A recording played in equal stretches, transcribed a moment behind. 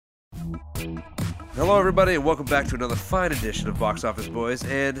Hello, everybody, and welcome back to another fine edition of Box Office Boys.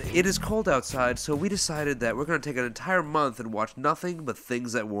 And it is cold outside, so we decided that we're going to take an entire month and watch nothing but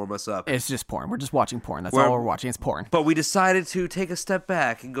things that warm us up. It's just porn. We're just watching porn. That's all we're watching. It's porn. But we decided to take a step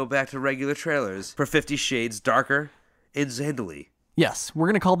back and go back to regular trailers for 50 Shades Darker and Zandali. Yes, we're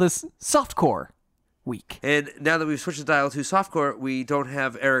going to call this Softcore Week. And now that we've switched the dial to softcore, we don't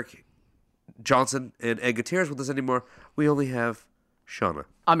have Eric Johnson and Ed Gutierrez with us anymore. We only have Shauna.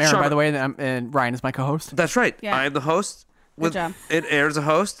 I'm Aaron, Shauna. by the way, and Ryan is my co-host. That's right. Yeah. I am the host. Good job. And Aaron's a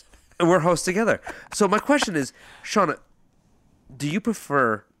host, and we're hosts together. So my question is, Shauna, do you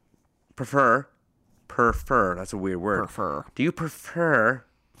prefer, that's a weird word. Do you prefer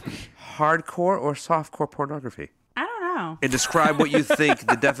hardcore or softcore pornography? I don't know. And describe what you think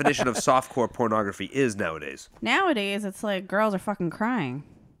the definition of softcore pornography is nowadays. Nowadays, it's like girls are fucking crying.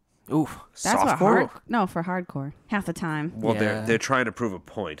 Oof. That's Softcore? for hardcore. Half the time. Well, Yeah. they're trying to prove a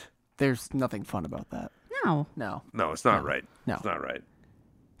point. There's nothing fun about that. No. No. No, it's not right. No. It's not right.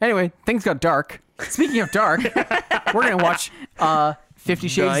 Anyway, things got dark. Speaking of dark, we're going to watch 50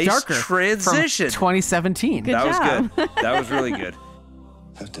 Shades Nice Darker transition. from 2017. Good That was job. good. That was really good.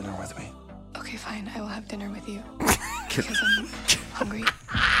 Have dinner with me. Okay, fine. I will have dinner with you. Because I'm hungry.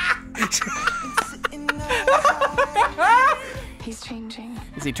 He's changing.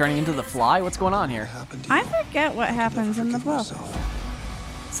 Is he turning into the Fly? What's going on here? I forget what happens in the book.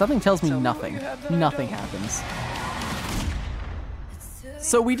 Something tells me nothing. Nothing happens.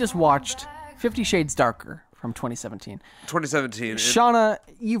 So we just watched 50 Shades Darker from 2017. 2017. Shauna,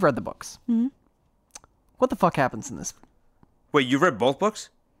 you've read the books. Mm-hmm. What the fuck happens in this? Wait, you read both books?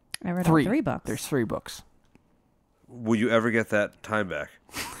 I read all 3 books. There's 3 books. Will you ever get that time back?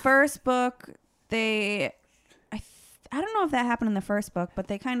 First book, I don't know if that happened in the first book, but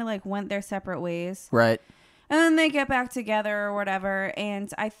they kind of like went their separate ways. Right. And then they get back together or whatever. And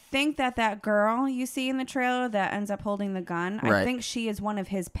I think that girl you see in the trailer that ends up holding the gun, Right. I think she is one of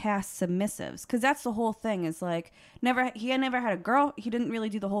his past submissives. Because that's the whole thing is like, he had never had a girl. He didn't really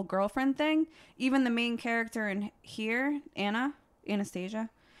do the whole girlfriend thing. Even the main character in here, Anastasia,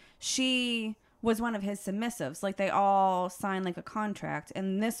 she was one of his submissives. Like they all signed like a contract.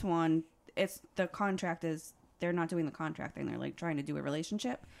 And this one, the contract is, they're not doing the contract thing. They're like trying to do a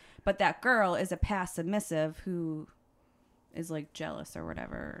relationship. But that girl is a past submissive who is like jealous or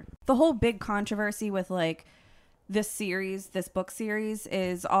whatever. The whole big controversy with like this book series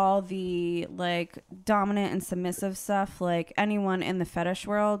is all the like dominant and submissive stuff. Like anyone in the fetish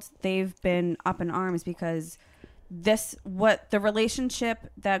world, they've been up in arms because the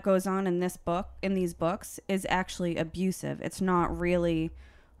relationship that goes on in these books is actually abusive. It's not really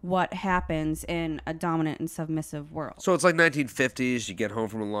what happens in a dominant and submissive world. So it's like 1950s. You get home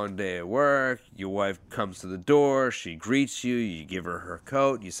from a long day at work. Your wife comes to the door. She greets you. You give her her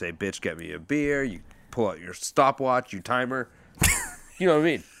coat. You say, bitch, get me a beer. You pull out your stopwatch. You time her. You know what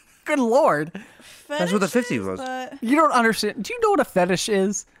I mean? Good Lord. That's what the 50s was. You don't understand. Do you know what a fetish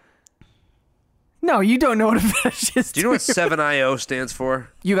is? No, you don't know what a fetish is. Do you know what 7IO stands for?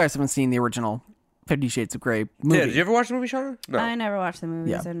 You guys haven't seen the original 50 Shades of Grey movie. Yeah, did you ever watch the movie, Shauna? No. I never watched the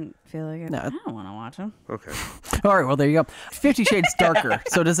movies. Yeah. I didn't feel like it. No. I don't want to watch them. Okay. All right, well, there you go. 50 Shades Darker.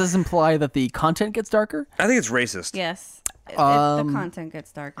 So does this imply that the content gets darker? I think it's racist. Yes. The content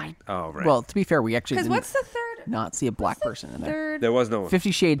gets darker. Oh, right. Well, to be fair, we actually Because didn't what's the third? not see a black person in there. Third. there was no one.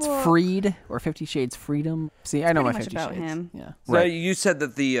 50 Shades Freed or 50 Shades Freedom. See, I know my pretty 50 much about Shades. him. Yeah. So you said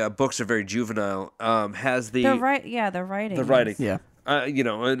that the books are very juvenile. Has the The writing. the writing. Yeah.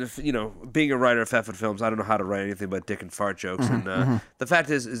 And if, being a writer of Feffin Films, I don't know how to write anything but dick and fart jokes. And the fact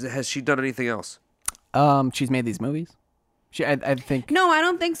is, has she done anything else? She's made these movies. I think. No, I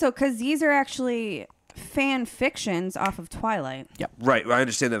don't think so. Because these are actually fan fictions off of Twilight. Yep. Right, I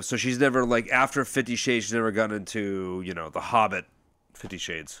understand that. So she's never, after 50 Shades, she's never gotten into, The Hobbit, 50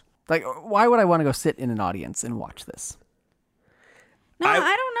 Shades. Like, why would I want to go sit in an audience and watch this? No,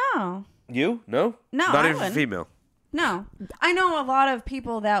 I don't know. You? No? No, Not I even for wouldn't. female. No, I know a lot of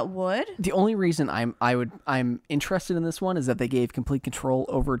people that would. The only reason I'm interested in this one is that they gave complete control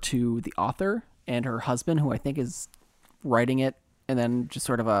over to the author and her husband, who I think is writing it, and then just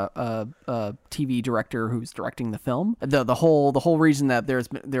sort of a TV director who's directing the film. The whole reason that there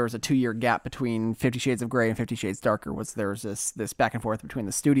was a 2-year gap between 50 Shades of Grey and 50 Shades Darker was there was this back and forth between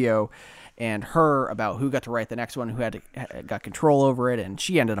the studio and her about who got to write the next one, who got control over it, and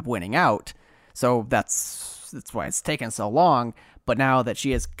she ended up winning out. So that's why it's taken so long. But now that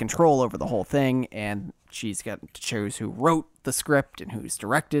she has control over the whole thing, and she's got to choose who wrote the script and who's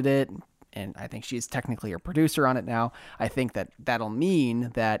directed it, and I think she's technically a producer on it now, I think that'll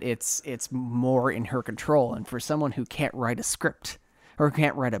mean that it's more in her control. And for someone who can't write a script, or who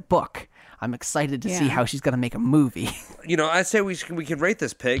can't write a book. I'm excited to see Yeah. how she's going to make a movie. You know, I say we can rate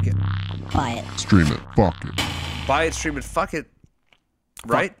this pig. Buy it. Stream it. Fuck it. Buy it, stream it, fuck it.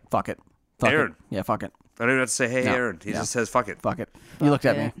 Right? Fuck it. Fuck Aaron. It. Yeah, fuck it. I don't even have to say, hey, No. Aaron. He Yeah. just says, fuck it. Fuck it. You looked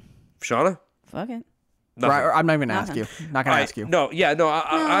at me. Shauna? Fuck it. Nothing. Right, I'm not even going to ask you. Not going to ask you. No, yeah, no,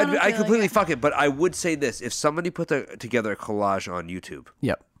 I don't I feel completely like it. fuck it. But I would say this: if somebody put together a collage on YouTube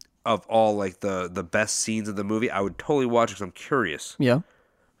Yep. of all like the best scenes of the movie, I would totally watch it because I'm curious. Yeah.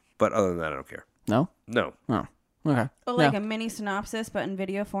 But other than that, I don't care. No? No, Oh. Okay. Oh, like Yeah. a mini synopsis, but in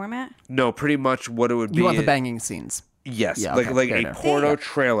video format. no, pretty much what it would be. You want the banging scenes. Yes, Yeah, like okay, like fair a enough. porno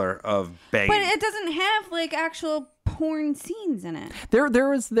trailer of banging. But it doesn't have like actual porn scenes in it. There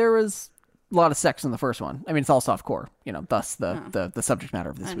was a lot of sex in the first one. I mean, it's all softcore, thus the subject matter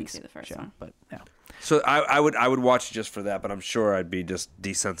of this I didn't week's see the first show. one. But yeah. So I would watch it just for that, but I'm sure I'd be just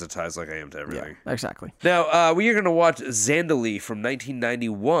desensitized like I am to everything. Yeah, exactly. Now we are going to watch Zandalee from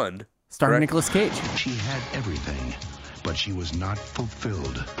 1991. Starring correct? Nicolas Cage. She had everything, but she was not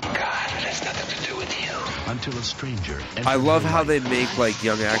fulfilled. God, it has nothing to do with you. Until a stranger entered I love her how life. they make like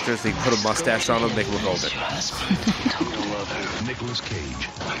young actors. They put a mustache on them, make them look older. Tell me to love her. Nicolas Cage,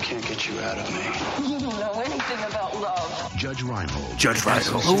 I can't get you out of me. You don't know anything about love. Judge Reinhold. Judge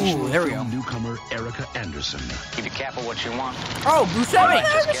Reinhold. Ooh, there we go. Newcomer Erica Anderson. Be careful what you want. Oh, Buscemi!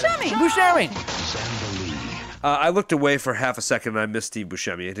 Buscemi! Zandalee. I looked away for half a second and I missed Steve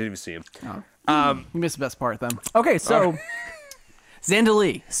Buscemi. I didn't even see him. You missed the best part then. Okay, so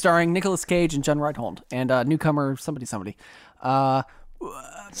Zandalee, starring Nicolas Cage and John Reinhold, and newcomer somebody. So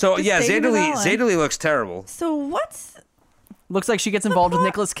yeah, David Allen. Zandalee looks terrible. So what's Looks like she gets involved with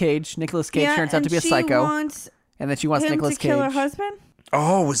Nicolas Cage. Nicolas Cage turns out to be a psycho, Wants and then she wants him Nicolas to kill her Cage. husband.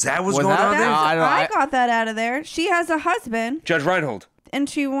 Oh, was that what's Was going that- on there? No, I don't know. I got that out of there. She has a husband, Judge Reinhold. and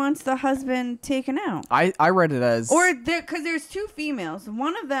she wants the husband taken out. I read it as Or because there's two females.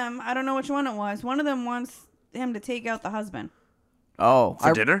 One of them, I don't know which one it was. One of them wants him to take out the husband. for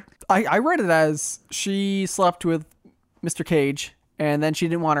dinner? I read it as she slept with Mr. Cage, and then she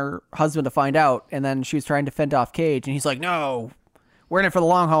didn't want her husband to find out, and then she was trying to fend off Cage, and he's like, "No, we're in it for the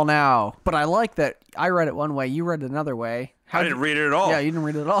long haul now." But I like that I read it one way, you read it another way. I didn't read it at all. Yeah, you didn't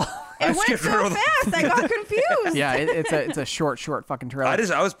read it at all. It went skipped so right over the- fast, I got confused. Yeah, it's a short fucking trailer.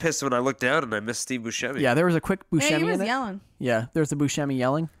 I was pissed when I looked down and I missed Steve Buscemi. Yeah, there was a quick Yeah, Buscemi he was in it. yelling. Yeah, there's a Buscemi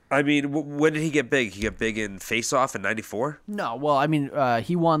yelling. I mean, when did he get big? He got big in Face Off in '94. No, well, I mean,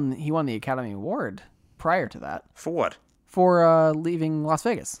 he won the Academy Award prior to that For what? for leaving Las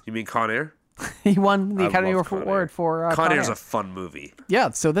Vegas. You mean Con Air? He won the I Academy love Con Air. Award for Con Con Air's Air. a fun movie.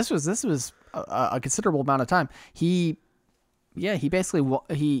 Yeah, so this was a considerable amount of time. He basically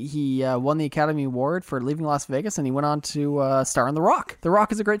he won the Academy Award for leaving Las Vegas, and he went on to star in The Rock. The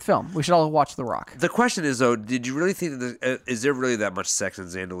Rock is a great film. We should all watch The Rock. The question is though, did you really think that is there really that much sex in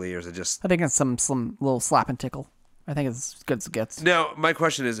Zandalee, or is it just? I think it's some little slap and tickle. I think it's as good as it gets. Now, my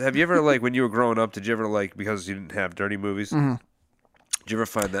question is, have you ever like when you were growing up, did you ever like because you didn't have dirty movies? Mm-hmm. Did you ever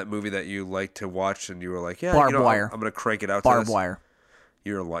find that movie that you liked to watch and you were like, yeah, Barbed Wire. I'm gonna crank it out. to Barbed this? Wire.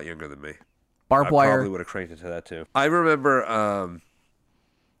 You're a lot younger than me. Barbed I Wire. probably would have cranked it to that too. I remember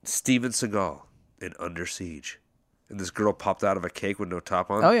Steven Seagal in Under Siege. And this girl popped out of a cake with no top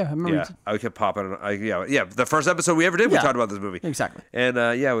on. Oh, yeah, I remember Yeah, it. I kept popping. Yeah. The first episode we ever did, we Yeah. talked about this movie. Exactly. And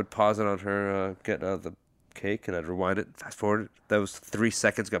I would pause it on her getting out of the cake, and I'd rewind it, fast forward it. Those 3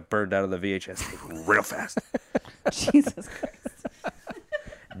 seconds got burned out of the VHS tape real fast. Jesus Christ.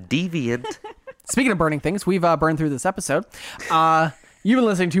 Deviant. Speaking of burning things, we've burned through this episode. You've been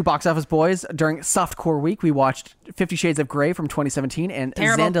listening to Box Office Boys. During Softcore Week, we watched 50 Shades of Grey from 2017 and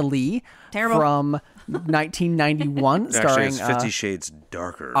Terrible. Zandalee Terrible. from 1991, Actually, starring... it's 50 Shades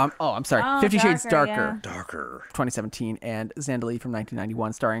Darker. I'm sorry. Oh, 50 Shades Darker, Darker. Darker. 2017, and Zandalee from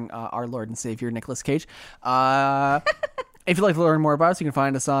 1991, starring our Lord and Savior, Nicolas Cage. If you'd like to learn more about us, you can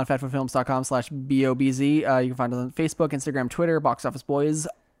find us on fatfootfilms.com/BOBZ. You can find us on Facebook, Instagram, Twitter, Box Office Boys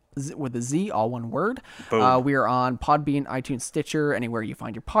with a Z, all one word. Boom. We are on Podbean, iTunes, Stitcher, anywhere you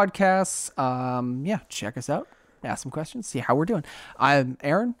find your podcasts. Yeah, check us out. Ask some questions, see how we're doing. I'm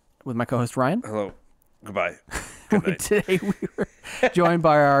Aaron with my co-host Ryan. Hello. Goodbye. Good night. Today we were joined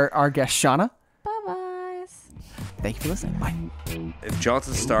by our guest Shauna. Bye-bye. Thank you for listening. Bye. If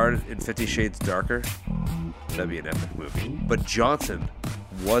Johnson starred in 50 Shades Darker, that'd be an epic movie. But Johnson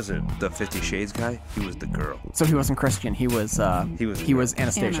wasn't the 50 Shades guy. He was the girl. So he wasn't Christian. He was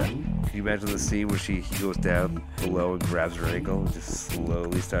Anastasia. Can you imagine the scene where he goes down below and grabs her ankle and just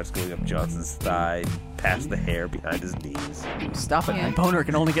slowly starts going up Johnson's thigh, past the hair behind his knees? Stop it. Yeah. My boner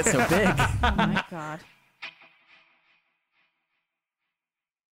can only get so big. Oh my God.